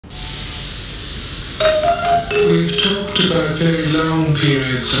We've talked about very long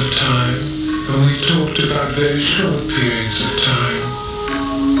periods of time, and we've talked about very short periods of time.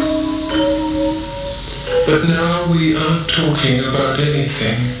 But now we aren't talking about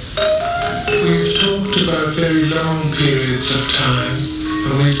anything. We've talked about very long periods of time,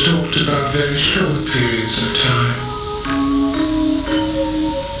 and we've talked about very short periods of time.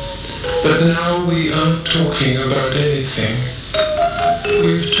 But now we aren't talking about anything.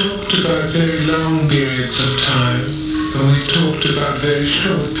 We've talked about very long periods of time, and we've talked about very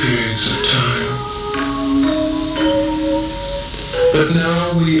short periods of time. But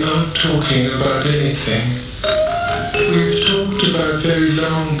now we aren't talking about anything. We've talked about very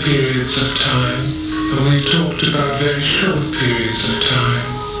long periods of time, and we've talked about very short periods of time.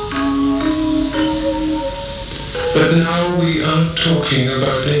 But now we aren't talking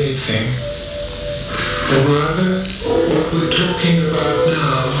about anything. Or rather, what we're talking about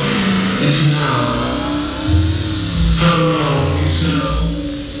now is now.